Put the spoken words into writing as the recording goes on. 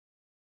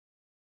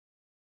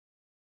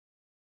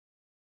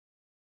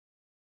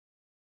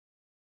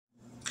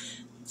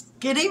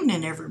Good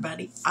evening,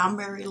 everybody. I'm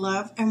Mary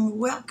Love, and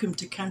welcome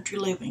to Country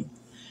Living.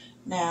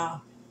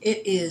 Now,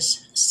 it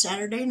is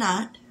Saturday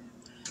night,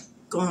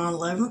 going on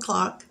 11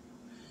 o'clock.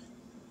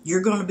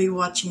 You're going to be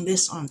watching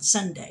this on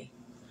Sunday,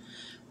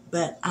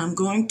 but I'm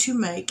going to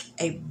make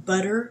a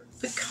butter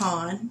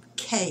pecan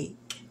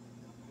cake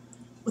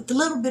with a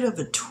little bit of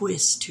a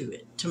twist to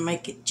it to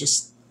make it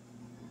just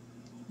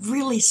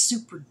really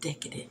super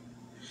decadent.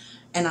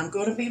 And I'm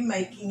going to be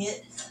making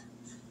it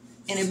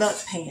in a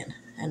Bundt pan.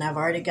 And I've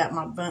already got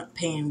my Bundt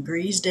pan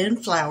greased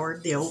and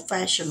floured the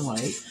old-fashioned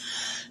way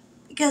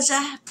because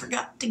I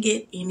forgot to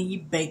get any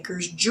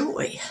Baker's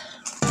Joy.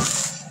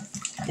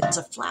 It's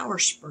a flour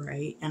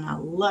spray, and I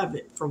love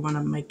it for when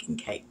I'm making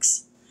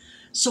cakes.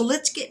 So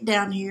let's get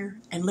down here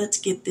and let's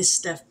get this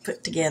stuff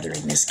put together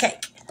in this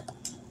cake.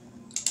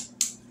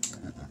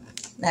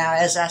 Now,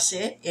 as I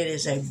said, it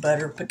is a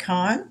butter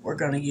pecan. We're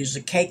going to use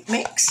a cake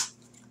mix.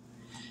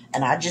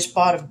 And I just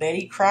bought a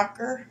Betty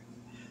Crocker.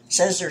 It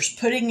says there's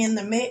pudding in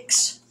the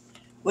mix,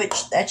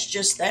 which that's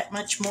just that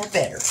much more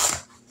better.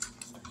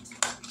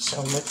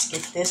 So let's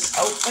get this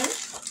open.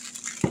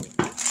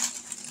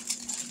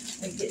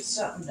 Let me get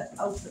something to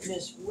open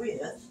this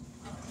with.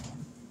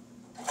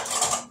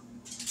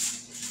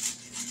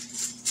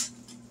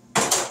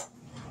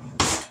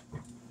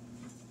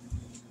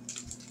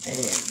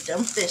 And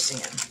dump this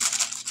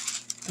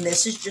in. And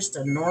this is just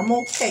a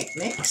normal cake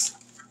mix.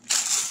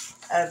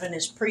 Oven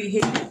is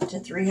preheated to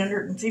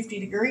 350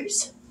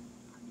 degrees.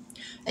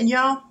 And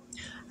y'all,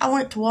 I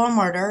went to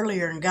Walmart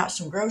earlier and got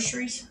some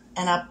groceries.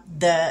 And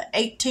the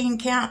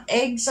 18-count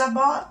eggs I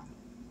bought,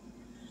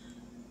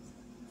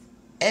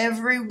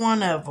 every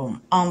one of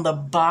them on the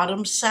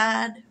bottom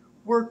side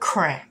were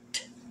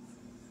cracked.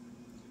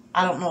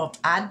 I don't know if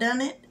I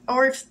done it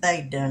or if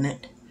they done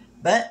it,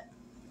 but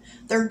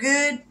they're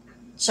good,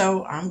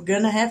 so I'm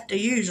going to have to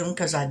use them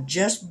because I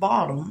just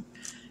bought them,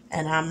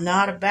 and I'm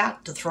not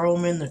about to throw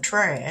them in the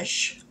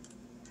trash.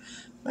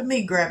 Let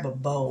me grab a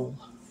bowl.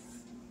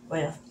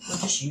 Well, we'll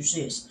just use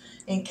this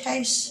in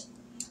case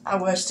I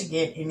was to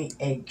get any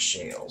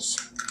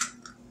eggshells,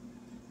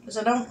 because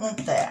I don't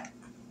want that.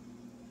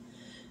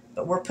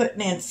 But we're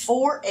putting in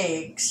 4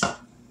 eggs.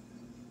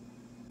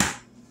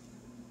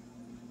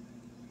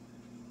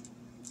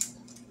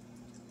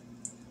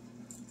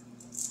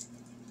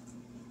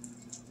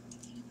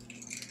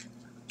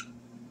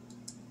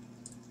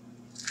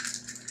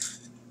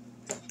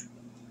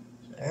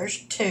 There's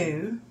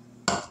 2.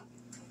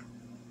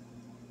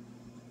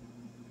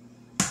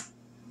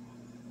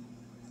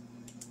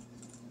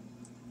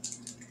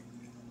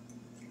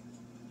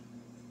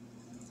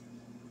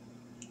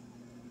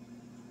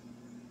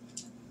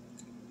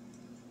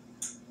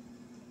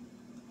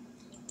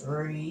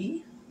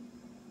 Three.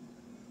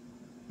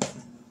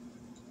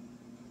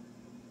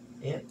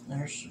 Yep,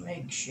 there's some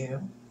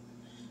eggshell.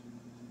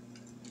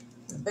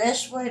 The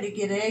best way to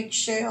get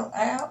eggshell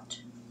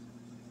out,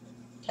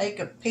 take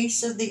a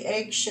piece of the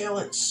eggshell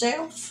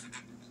itself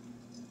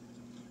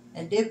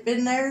and dip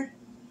in there,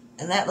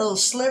 and that little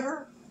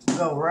sliver will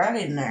go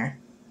right in there.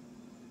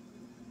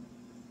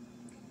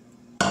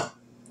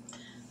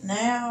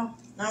 Now,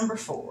 number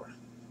 4.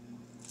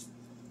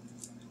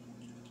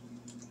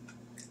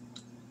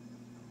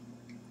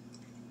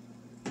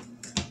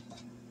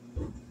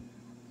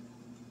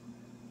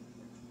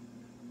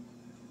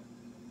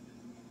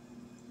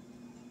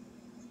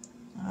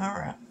 All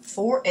right,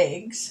 4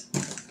 eggs.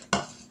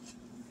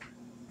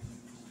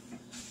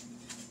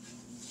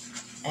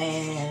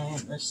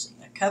 And let's see,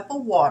 a cup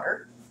of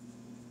water.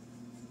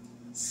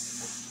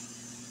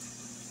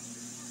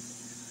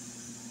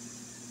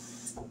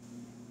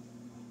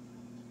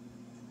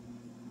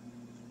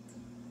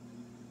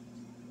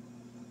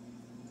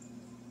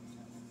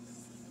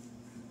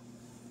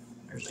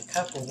 There's a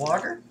cup of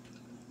water.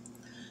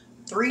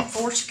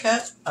 3/4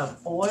 cup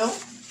of oil.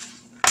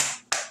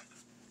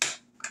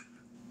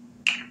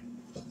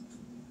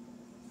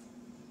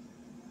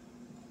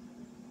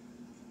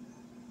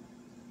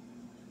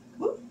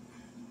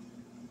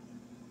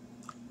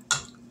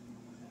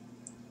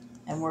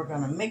 And we're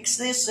going to mix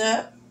this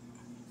up.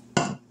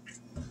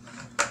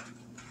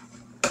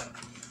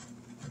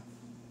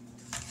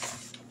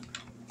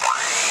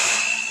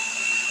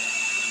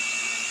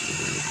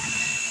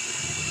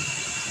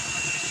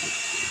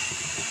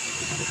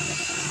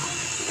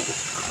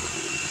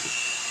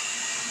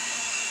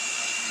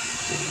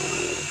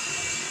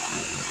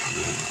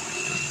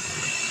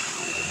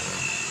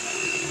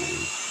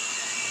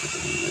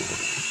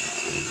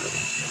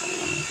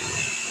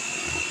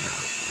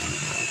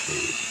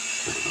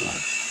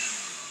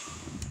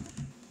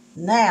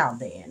 Now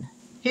then,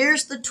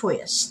 here's the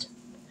twist.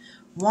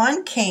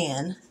 1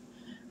 can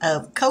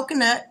of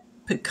coconut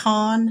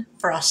pecan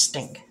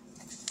frosting.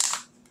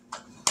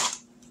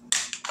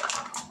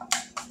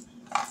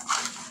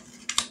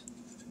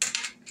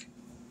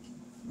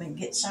 Let me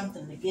get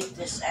something to get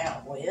this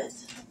out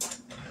with.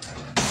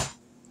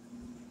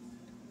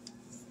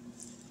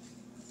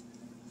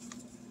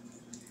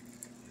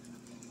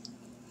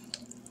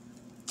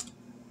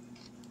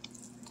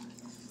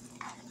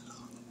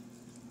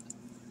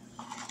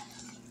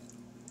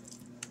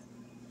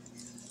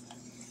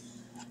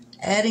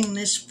 Adding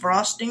this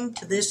frosting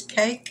to this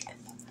cake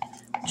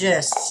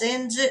just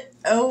sends it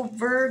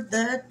over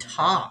the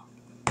top.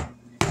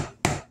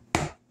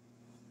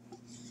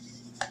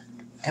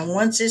 And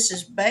once this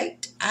is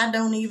baked, I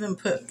don't even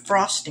put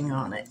frosting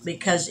on it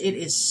because it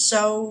is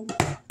so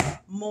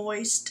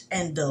moist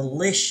and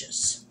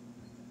delicious.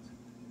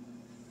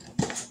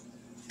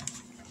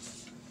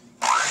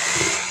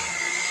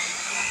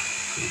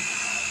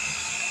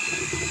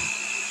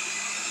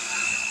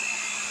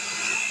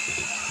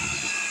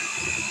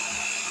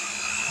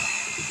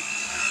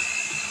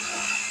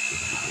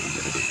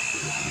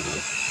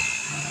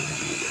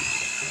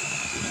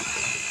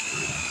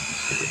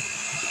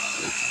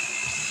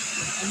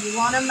 And you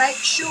want to make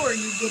sure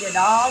you get it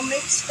all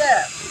mixed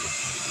up,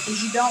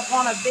 because you don't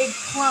want a big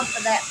clump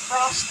of that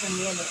frosting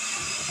in it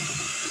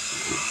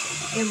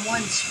in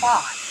one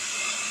spot.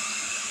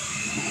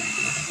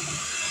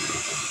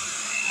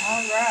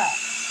 All right.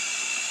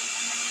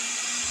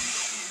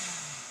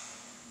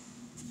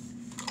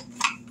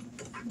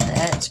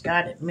 That's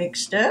got it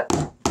mixed up.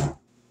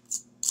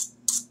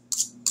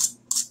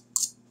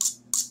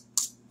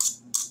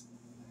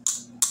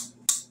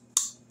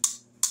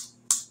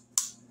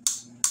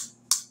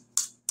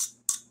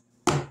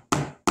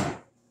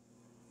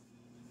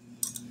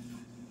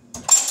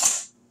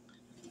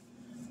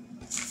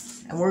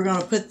 And we're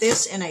going to put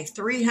this in a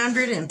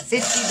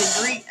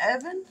 350-degree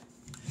oven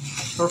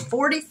for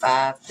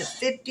 45 to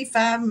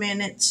 55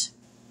 minutes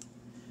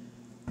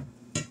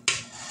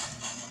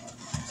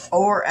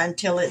or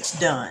until it's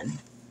done.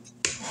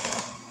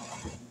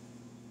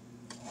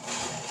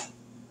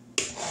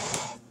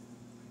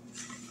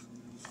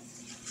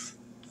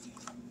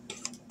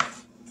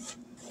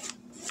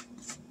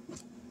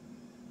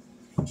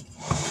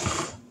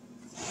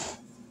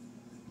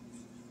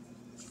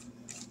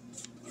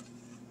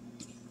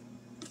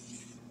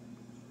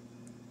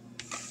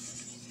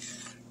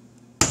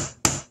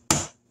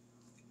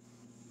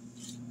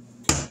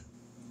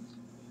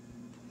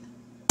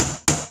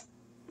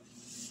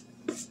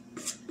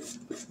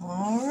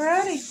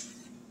 Alrighty.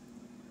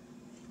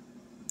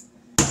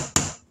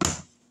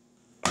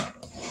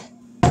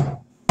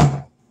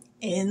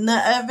 In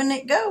the oven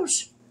it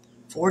goes.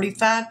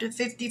 45 to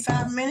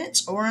 55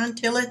 minutes or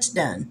until it's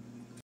done.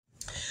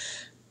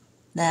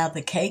 Now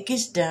the cake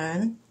is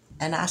done,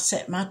 and I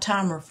set my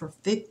timer for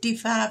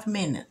 55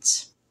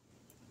 minutes,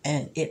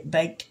 and it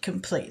baked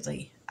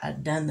completely.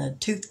 I'd done the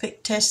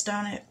toothpick test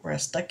on it where I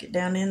stuck it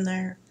down in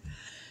there,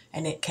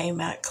 and it came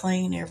out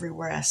clean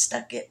everywhere I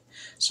stuck it.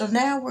 So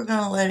now we're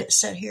going to let it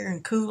sit here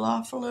and cool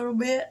off a little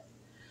bit,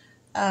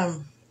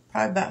 probably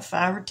about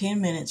 5 or 10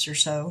 minutes or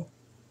so,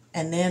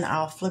 and then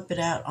I'll flip it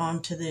out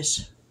onto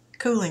this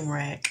cooling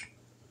rack,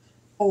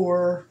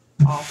 or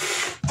I'll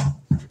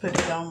put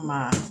it on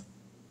my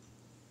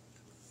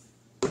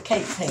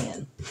cake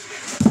pan,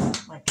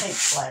 my cake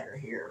platter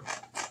here.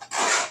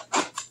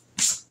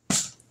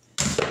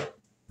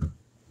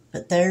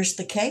 But there's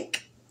the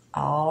cake,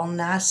 all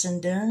nice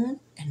and done,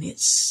 and it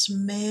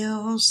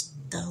smells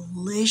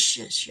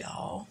delicious,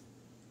 y'all.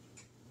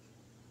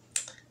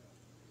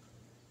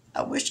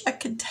 I wish I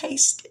could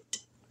taste it,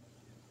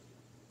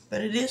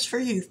 but it is for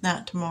youth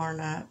night tomorrow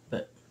night,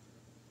 but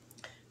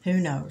who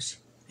knows?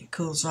 It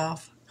cools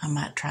off, I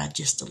might try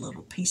just a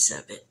little piece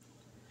of it.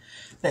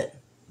 But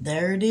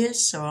there it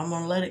is, so I'm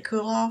going to let it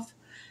cool off.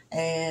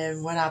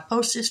 And when I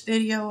post this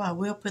video, I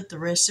will put the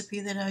recipe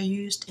that I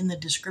used in the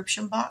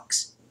description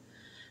box,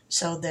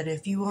 so that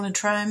if you want to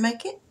try and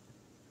make it,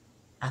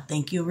 I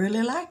think you'll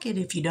really like it.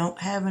 If you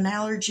don't have an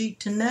allergy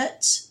to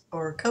nuts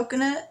or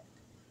coconut,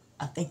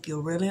 I think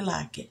you'll really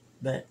like it.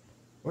 But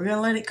we're going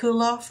to let it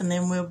cool off, and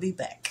then we'll be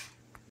back.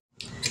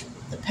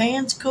 The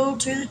pan's cool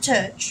to the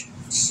touch,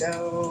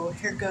 so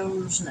here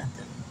goes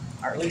nothing.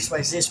 Or at least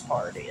this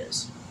part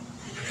is.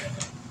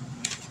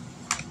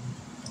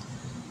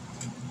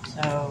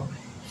 So,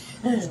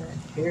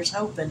 here's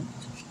hoping.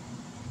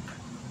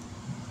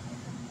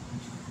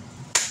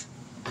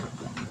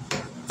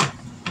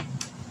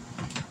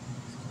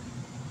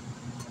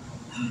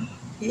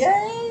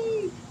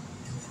 Yay!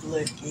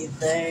 Looky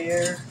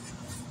there.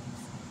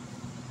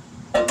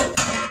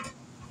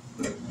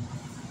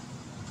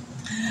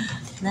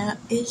 Now,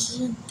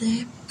 isn't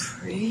that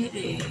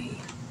pretty?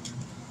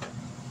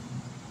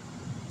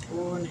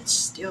 Oh, and it's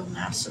still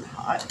nice and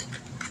hot.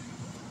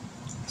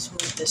 Let's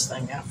move this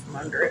thing out from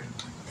under it.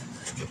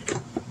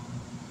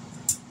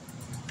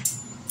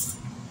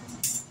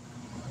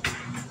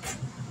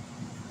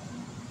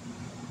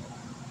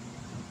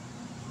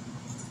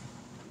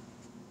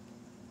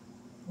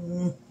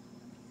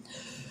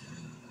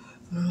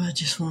 Oh, I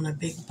just want a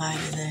big bite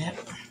of that.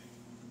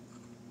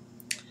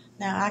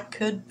 Now, I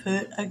could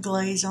put a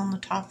glaze on the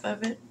top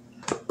of it,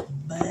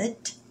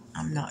 but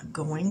I'm not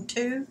going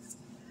to.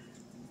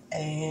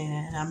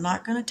 And I'm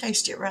not going to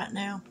taste it right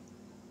now.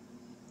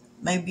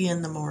 Maybe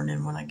in the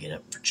morning when I get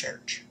up for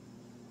church.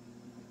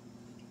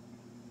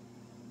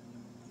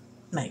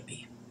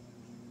 Maybe.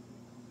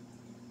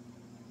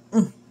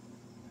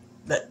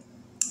 But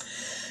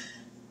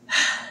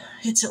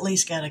it's at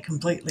least got to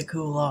completely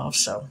cool off,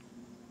 so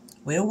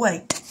we'll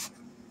wait.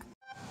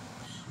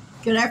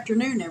 Good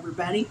afternoon,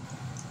 everybody.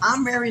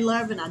 I'm Mary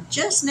Love, and I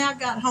just now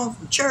got home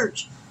from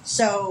church,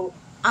 so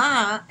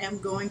I am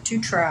going to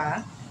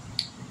try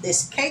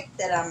this cake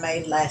that I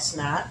made last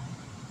night.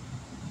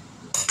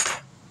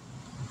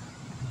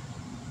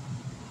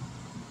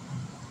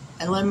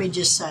 And let me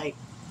just say,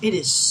 it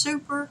is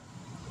super,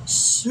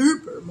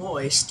 super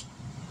moist,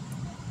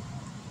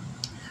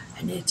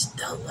 and it's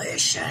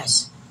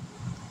delicious.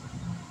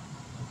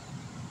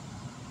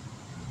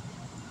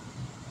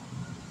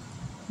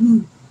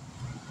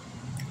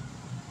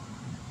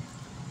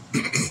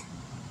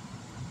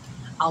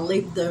 I'll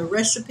leave the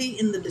recipe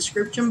in the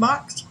description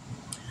box.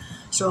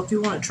 So if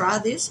you want to try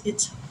this,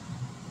 this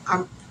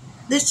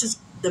is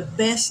the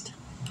best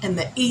and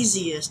the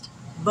easiest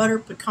butter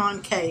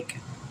pecan cake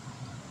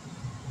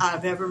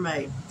I've ever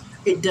made.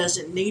 It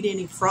doesn't need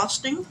any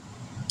frosting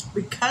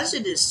because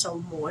it is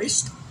so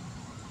moist.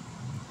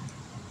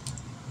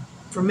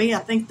 For me, I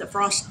think to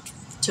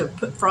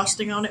put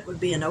frosting on it would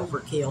be an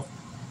overkill.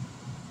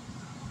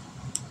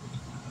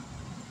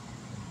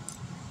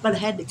 But I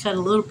had to cut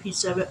a little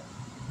piece of it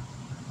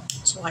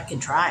so I can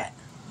try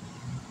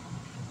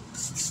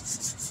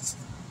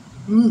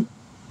it.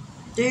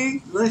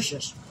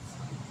 Delicious.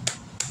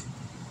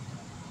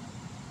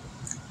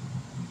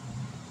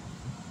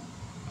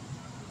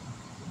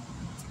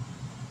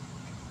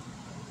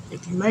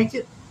 If you make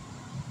it,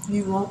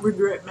 you won't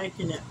regret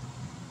making it.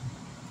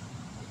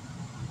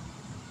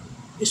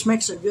 This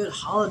makes a good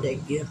holiday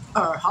gift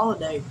or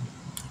holiday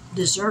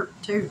dessert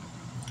too.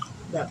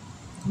 But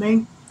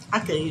I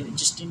could eat it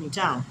just any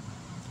time.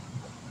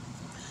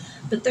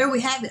 But there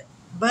we have it,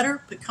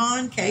 butter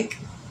pecan cake.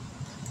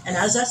 And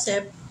as I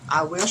said,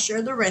 I will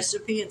share the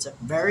recipe. It's a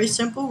very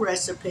simple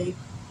recipe.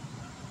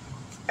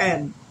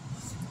 And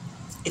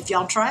if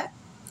y'all try it,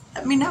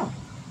 let me know.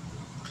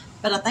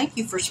 But I thank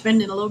you for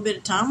spending a little bit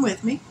of time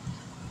with me,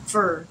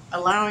 for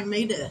allowing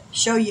me to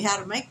show you how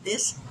to make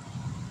this.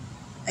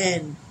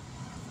 And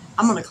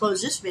I'm going to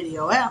close this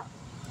video out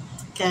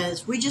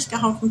because we just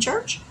got home from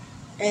church.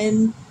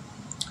 And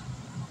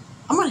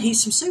I'm going to heat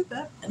some soup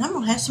up, and I'm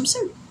going to have some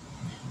soup.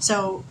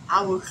 So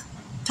I will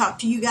talk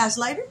to you guys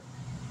later.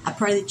 I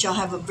pray that y'all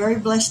have a very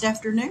blessed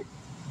afternoon,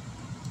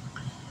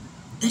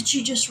 that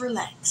you just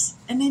relax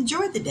and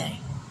enjoy the day.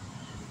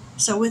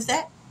 So with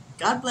that,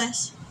 God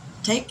bless,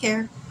 take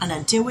care, and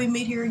until we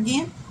meet here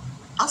again,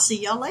 I'll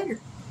see y'all later.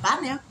 Bye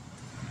now.